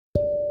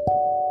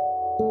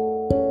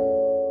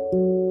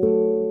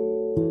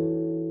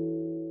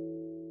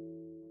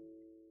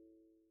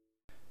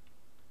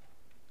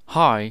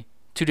Hi,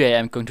 today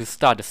I'm going to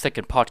start the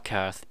second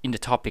podcast in the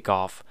topic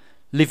of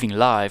living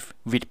life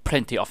with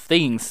plenty of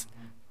things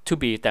to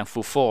be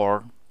thankful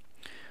for.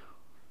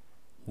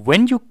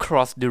 When you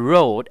cross the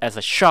road as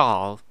a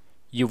child,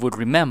 you would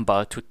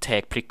remember to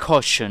take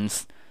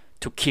precautions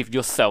to keep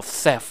yourself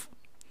safe.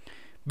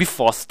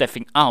 Before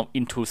stepping out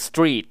into the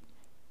street,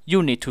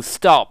 you need to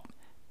stop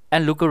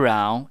and look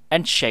around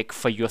and check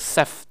for your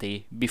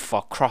safety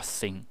before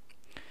crossing.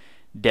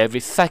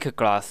 David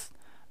Cycleglass,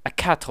 a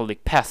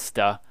Catholic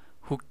pastor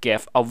who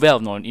gave a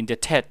well-known in the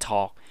TED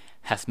Talk,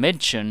 has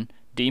mentioned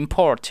the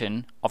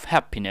importance of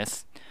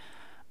happiness.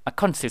 A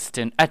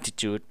consistent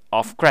attitude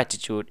of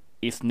gratitude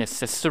is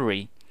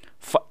necessary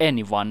for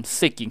anyone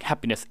seeking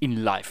happiness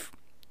in life.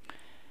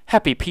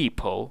 Happy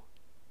people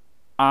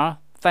are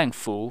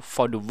thankful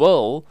for the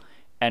world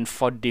and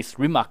for this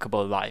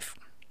remarkable life.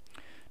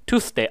 To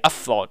stay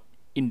afloat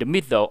in the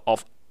middle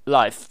of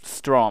life's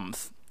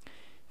storms,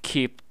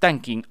 keep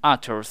thanking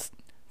others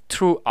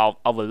throughout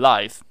our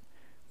lives.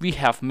 We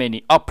have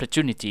many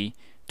opportunities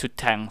to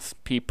thank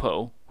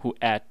people who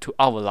add to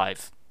our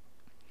lives.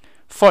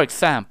 For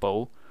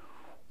example,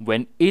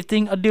 when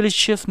eating a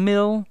delicious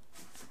meal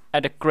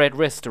at a great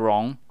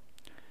restaurant,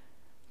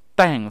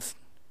 thanks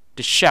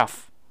the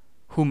chef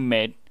who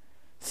made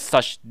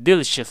such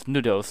delicious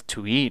noodles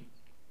to eat.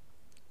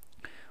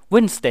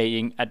 When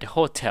staying at the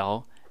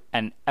hotel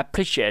and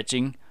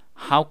appreciating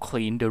how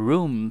clean the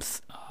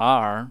rooms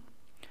are,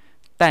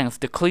 thanks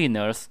the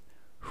cleaners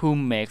who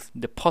makes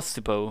the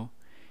possible.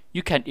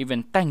 You can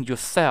even thank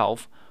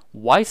yourself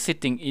while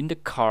sitting in the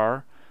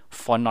car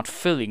for not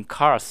feeling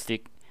car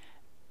sick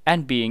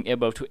and being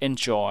able to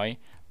enjoy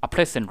a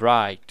pleasant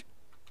ride.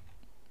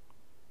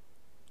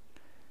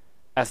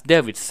 As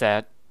David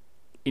said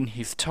in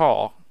his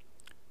talk,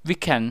 we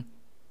can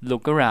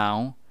look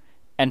around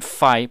and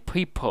find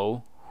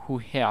people who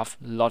have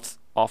lots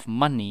of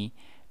money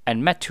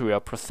and material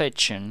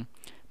possession.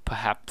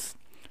 Perhaps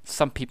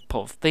some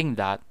people think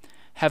that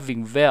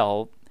having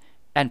wealth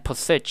and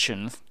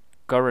possessions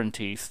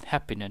guarantees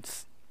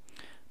happiness.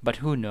 But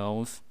who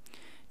knows?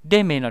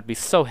 They may not be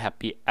so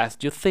happy as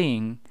you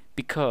think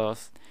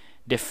because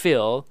they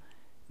feel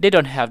they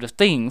don't have the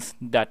things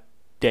that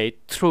they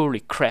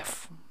truly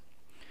crave.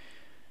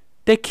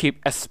 They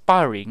keep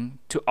aspiring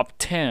to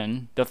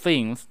obtain the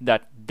things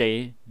that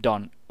they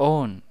don't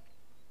own.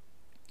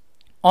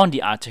 On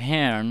the other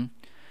hand,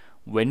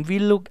 when we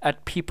look at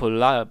the people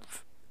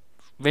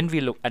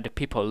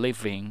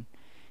living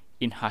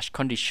in harsh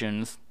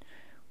conditions,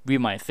 we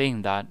might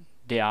think that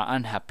they are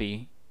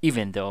unhappy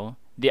even though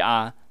they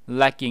are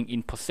lacking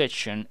in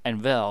possession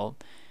and wealth,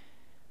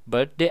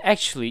 but they're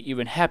actually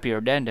even happier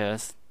than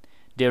us.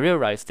 They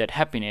realize that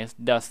happiness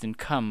doesn't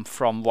come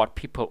from what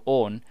people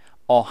own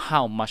or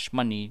how much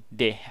money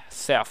they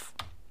have.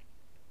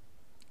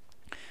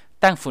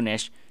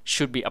 Thankfulness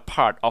should be a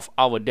part of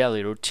our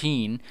daily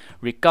routine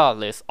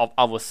regardless of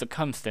our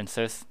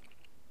circumstances.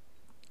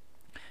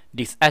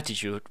 This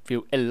attitude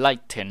will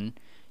enlighten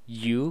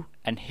you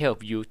and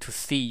help you to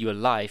see your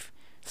life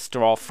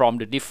from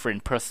the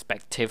different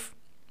perspective.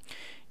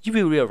 You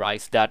will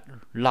realize that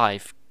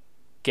life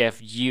gave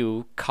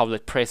you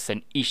countless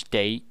presents each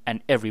day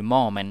and every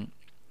moment.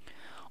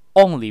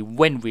 Only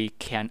when we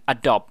can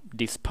adopt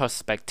this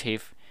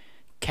perspective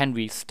can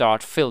we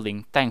start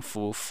feeling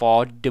thankful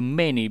for the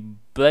many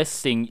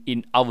blessings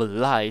in our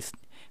lives.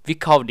 We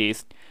call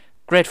this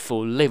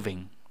grateful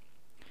living.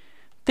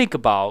 Think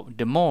about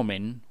the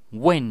moment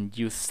when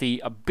you see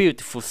a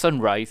beautiful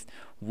sunrise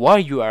while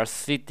you are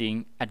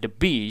sitting at the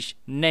beach.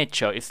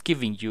 Nature is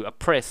giving you a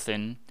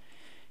present.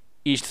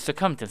 Each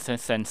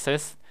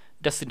circumstance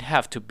doesn't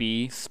have to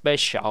be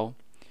special.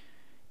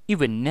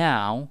 Even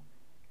now,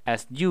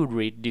 as you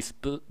read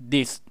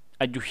this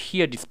and you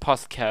hear this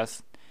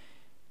podcast,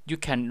 you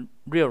can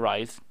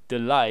realize the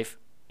life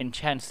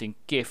enhancing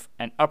gift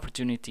and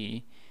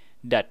opportunity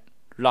that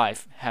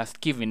life has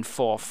given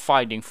for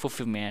finding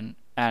fulfillment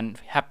and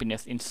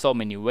happiness in so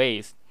many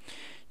ways.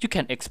 You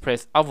can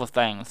express our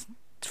thanks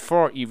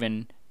for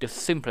even the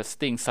simplest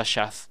things such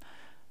as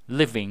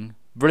living,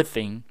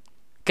 breathing,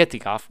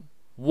 getting up,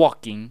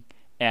 walking,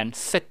 and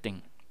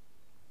sitting.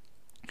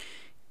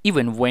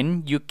 Even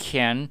when you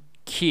can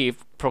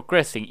keep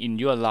progressing in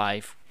your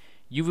life,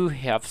 you will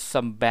have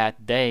some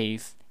bad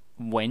days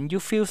when you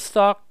feel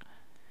stuck,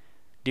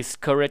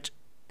 discouraged,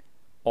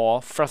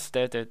 or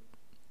frustrated.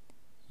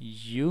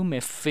 You may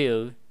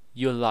feel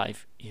your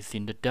life is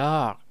in the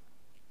dark.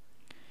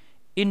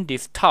 In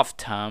these tough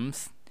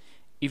times,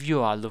 if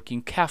you are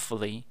looking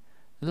carefully,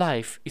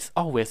 life is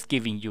always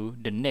giving you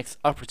the next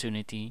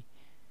opportunity.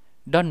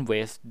 Don't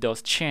waste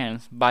those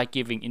chances by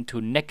giving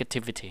into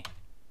negativity.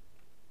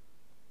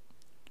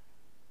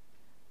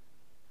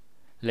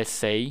 Let's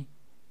say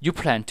you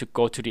plan to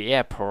go to the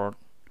airport,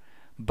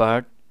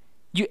 but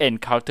you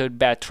encountered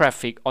bad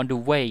traffic on the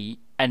way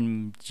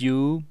and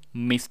you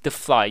miss the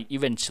flight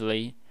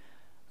eventually.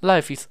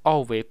 Life is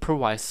always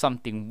provides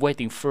something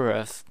waiting for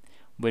us.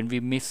 When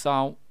we miss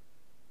out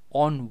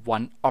on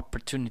one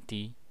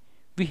opportunity,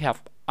 we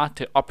have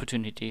other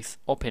opportunities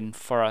open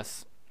for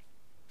us.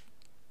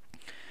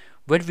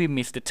 When we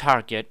miss the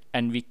target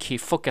and we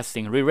keep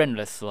focusing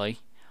relentlessly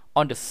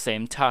on the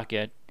same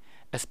target,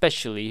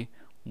 especially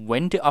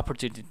when the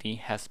opportunity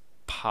has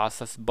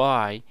passed us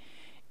by,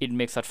 it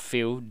makes us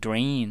feel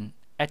drained.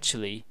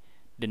 Actually,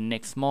 the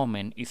next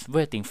moment is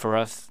waiting for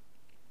us.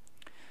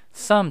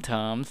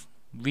 Sometimes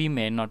we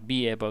may not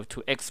be able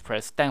to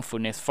express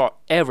thankfulness for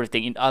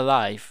everything in our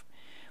life.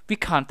 We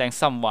can't thank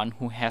someone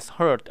who has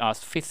hurt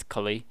us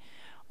physically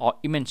or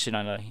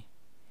emotionally,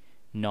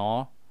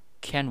 nor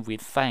can we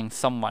thank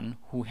someone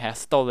who has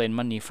stolen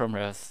money from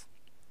us.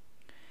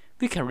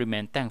 We can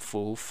remain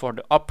thankful for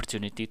the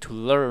opportunity to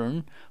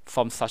learn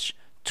from such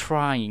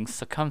trying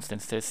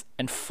circumstances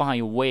and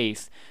find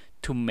ways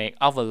to make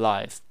our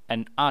lives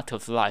and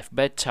others' life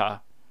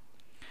better.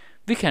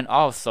 We can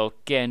also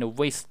gain the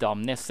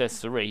wisdom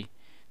necessary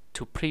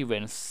to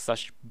prevent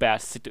such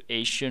bad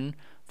situations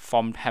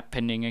from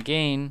happening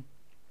again.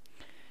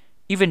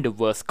 Even the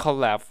worst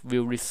collapse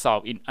will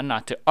result in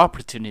another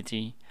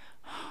opportunity.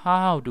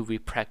 How do we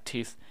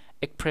practice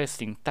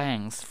expressing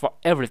thanks for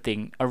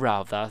everything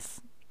around us?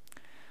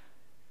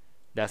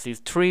 That is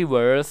three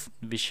words,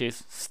 which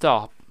is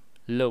stop,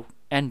 look,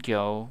 and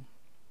go.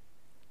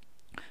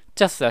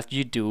 Just as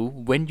you do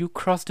when you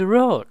cross the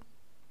road.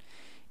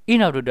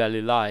 In our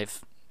daily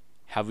lives,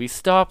 have we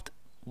stopped,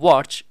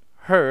 watched,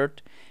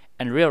 heard,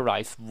 and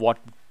realized what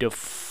the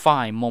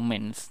fine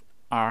moments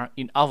are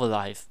in our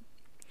life?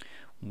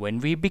 When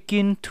we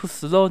begin to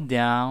slow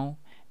down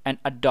and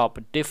adopt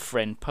a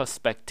different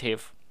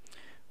perspective,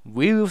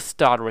 we will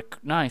start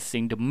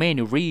recognizing the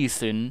many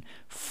reasons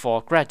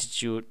for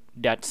gratitude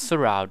that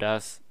surround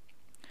us.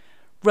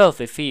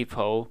 Wealthy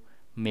people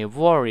may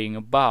worry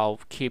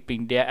about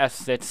keeping their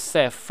assets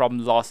safe from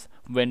loss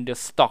when the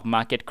stock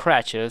market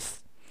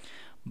crashes,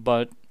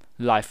 but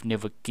life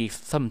never gives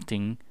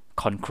something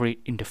concrete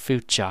in the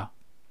future.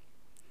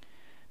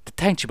 The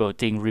tangible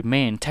things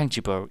remain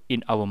tangible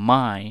in our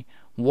mind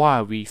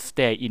while we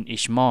stay in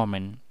each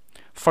moment.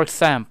 For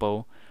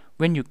example,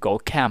 when you go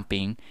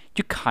camping,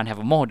 you can't have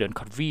a modern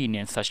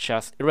convenience such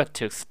as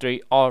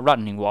electricity or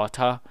running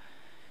water.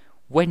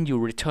 When you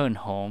return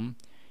home,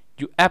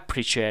 you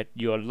appreciate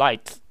your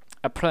lights,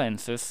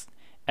 appliances,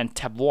 and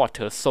tap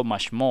water so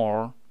much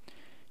more.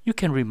 You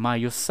can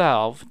remind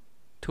yourself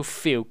to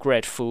feel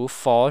grateful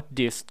for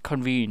this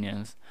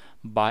convenience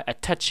by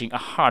attaching a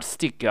heart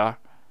sticker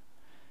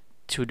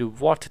to the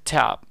water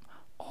tap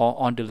or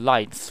on the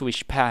light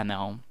switch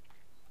panel.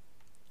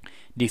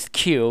 This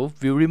cue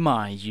will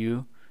remind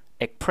you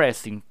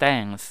expressing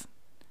thanks.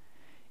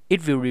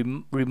 It will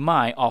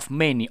remind of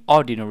many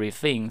ordinary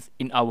things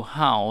in our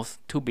house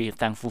to be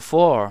thankful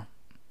for.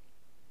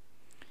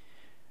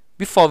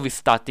 Before we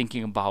start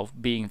thinking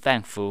about being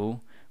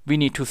thankful, we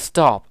need to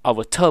stop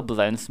our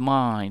turbulent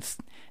minds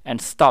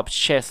and stop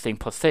chasing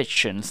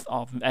possessions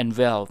and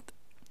wealth.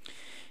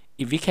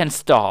 If we can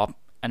stop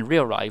and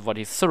realize what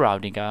is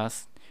surrounding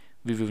us,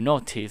 we will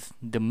notice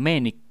the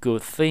many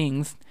good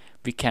things.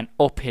 We can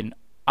open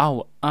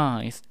our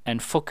eyes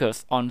and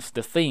focus on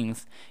the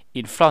things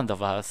in front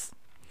of us.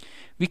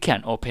 We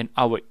can open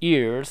our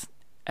ears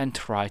and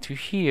try to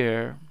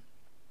hear.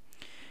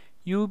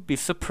 You'll be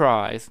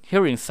surprised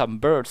hearing some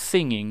birds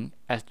singing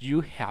as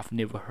you have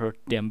never heard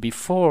them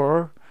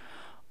before,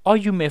 or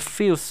you may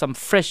feel some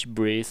fresh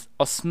breeze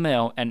or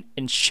smell an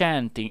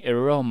enchanting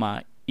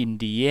aroma in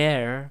the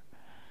air.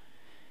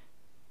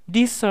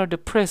 These are the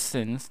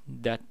presents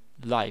that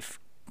life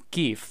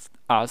gives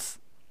us.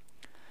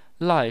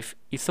 Life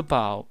is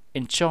about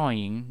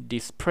enjoying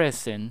this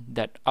present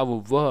that our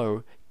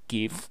world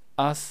gives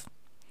us.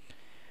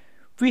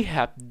 We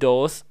have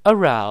those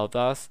around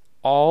us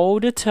all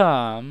the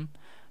time,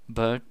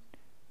 but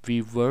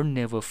we were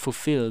never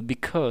fulfilled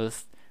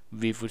because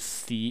we would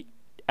see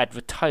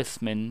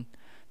advertisement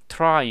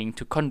trying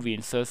to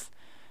convince us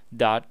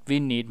that we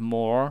need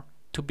more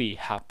to be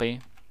happy.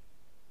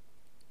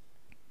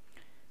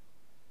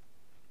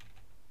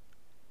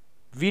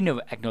 We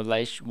never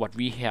acknowledge what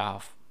we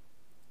have.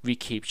 We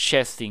keep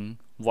chasing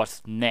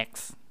what's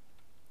next.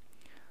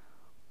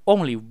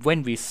 Only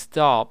when we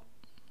stop,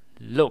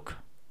 look,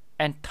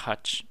 and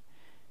touch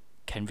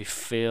can we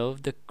feel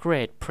the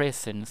great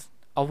presence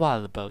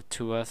available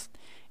to us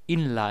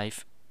in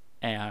life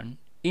and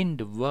in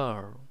the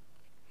world.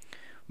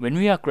 When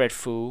we are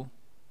grateful,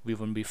 we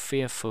won't be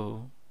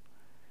fearful.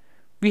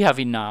 We have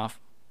enough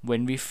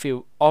when we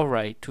feel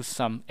alright to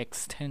some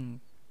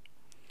extent.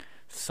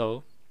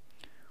 So,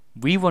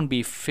 we won't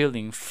be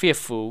feeling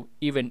fearful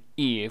even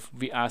if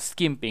we are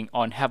skimping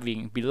on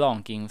having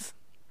belongings.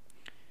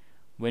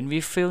 When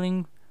we're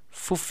feeling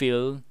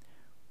fulfilled,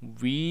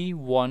 we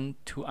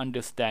want to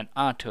understand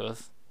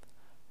others,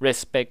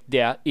 respect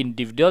their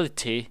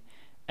individuality,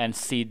 and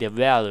see their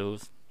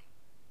values.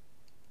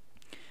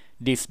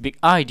 This big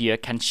idea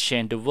can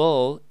change the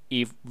world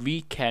if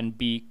we can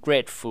be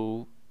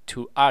grateful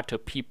to other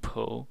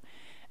people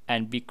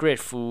and be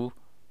grateful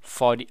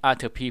for the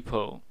other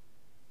people.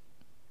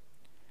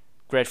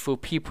 Grateful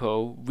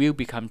people will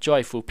become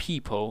joyful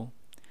people.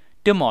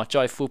 The more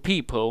joyful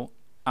people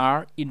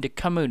are in the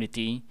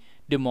community,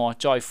 the more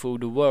joyful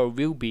the world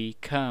will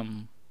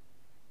become.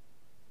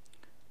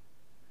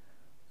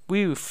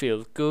 we will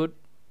feel good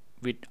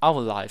with our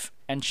life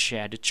and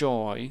share the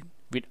joy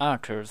with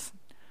others,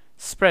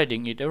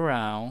 spreading it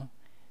around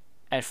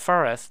as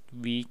far as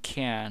we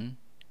can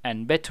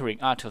and bettering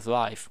others'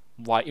 life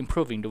while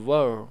improving the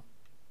world.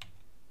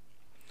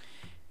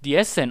 The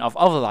essence of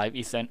our life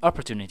is an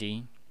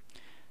opportunity.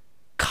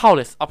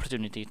 Countless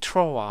opportunities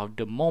throughout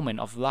the moment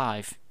of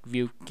life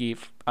will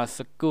give us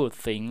good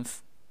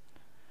things,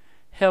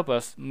 help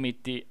us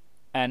meet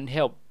and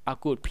help our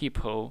good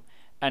people,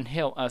 and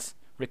help us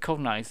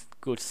recognize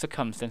good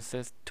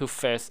circumstances to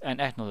face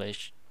and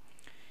acknowledge.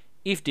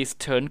 If this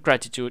turns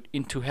gratitude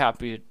into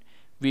habit,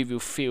 we will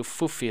feel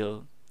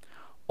fulfilled.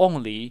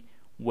 Only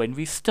when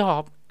we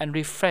stop and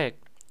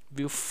reflect,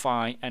 we'll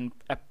find and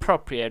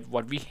appropriate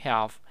what we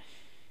have.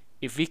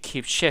 If we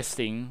keep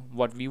chasing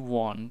what we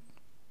want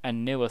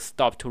and never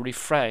stop to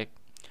reflect,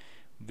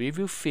 we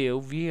will feel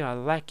we are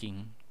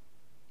lacking.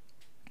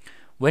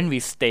 When we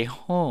stay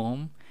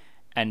home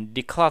and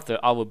declutter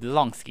our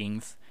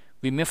belongings,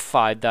 we may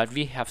find that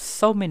we have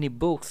so many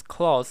books,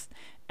 clothes,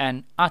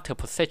 and other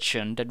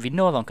possessions that we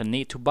no longer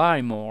need to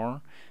buy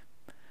more.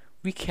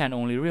 We can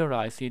only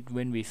realize it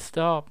when we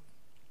stop.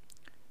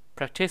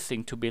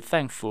 Practicing to be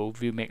thankful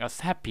will make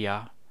us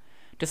happier.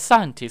 The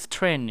scientists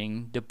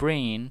training the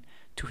brain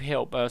to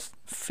help us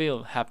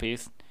feel happy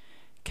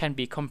can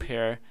be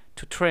compared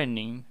to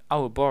training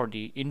our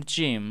body in the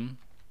gym.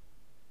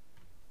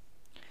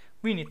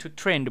 We need to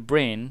train the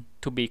brain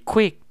to be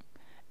quick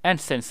and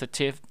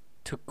sensitive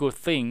to good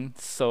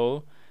things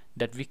so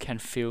that we can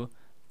feel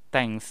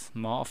thanks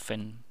more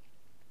often.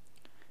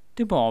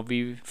 The more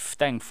we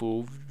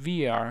thankful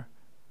we are,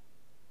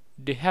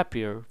 the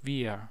happier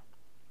we are.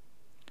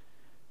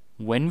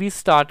 When we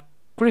start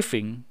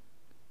grieving,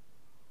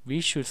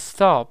 we should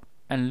stop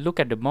and look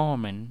at the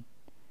moment.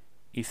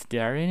 Is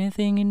there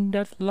anything in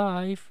that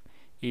life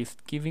is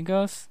giving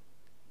us,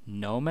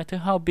 no matter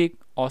how big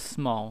or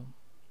small?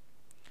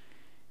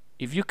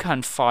 If you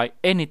can't find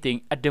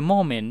anything at the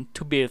moment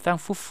to be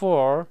thankful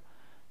for,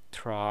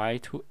 try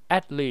to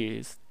at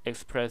least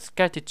express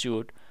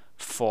gratitude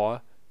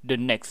for the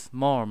next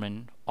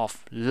moment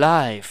of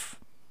life.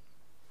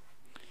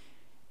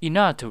 In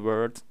other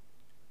words,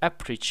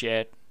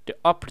 appreciate the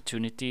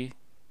opportunity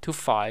to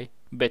find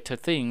better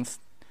things,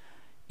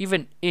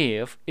 even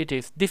if it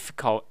is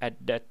difficult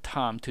at that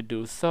time to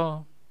do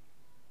so.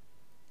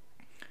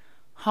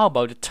 How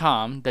about the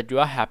time that you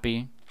are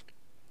happy?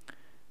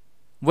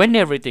 When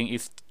everything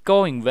is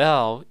going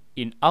well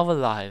in our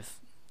lives,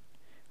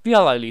 we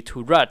are likely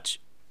to rush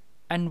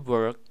and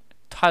work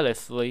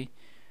tirelessly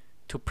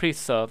to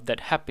preserve that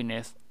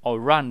happiness or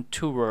run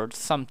towards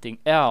something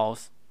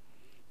else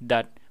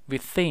that we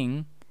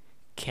think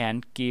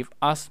can give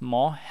us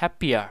more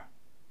happier.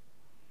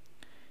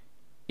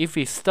 If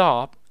we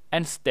stop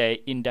and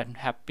stay in that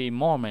happy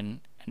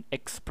moment and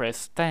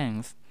express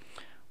thanks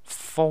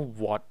for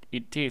what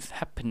it is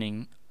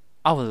happening,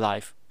 our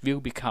life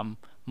will become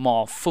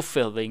more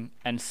fulfilling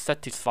and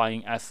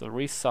satisfying as a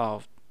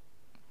result.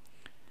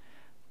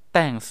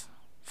 Thanks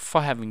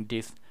for having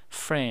this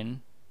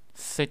friend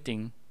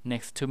sitting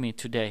next to me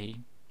today.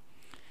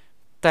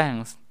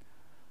 Thanks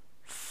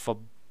for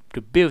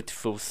the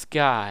beautiful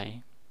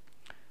sky.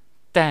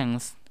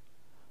 Thanks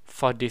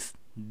for this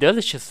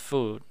delicious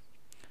food.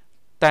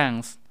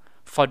 Thanks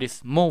for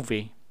this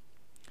movie.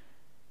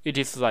 It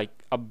is like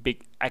a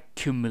big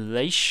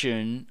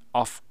accumulation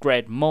of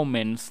great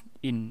moments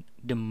in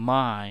the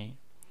mind.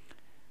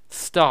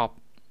 Stop,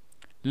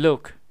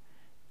 look,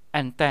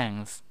 and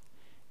thanks.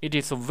 It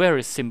is a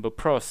very simple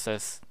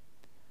process.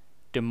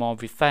 The more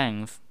we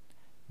thank,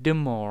 the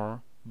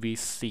more we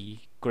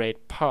see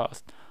great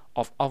parts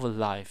of our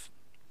life.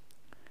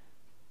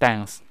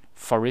 Thanks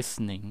for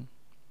listening,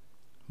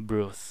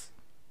 Bruce.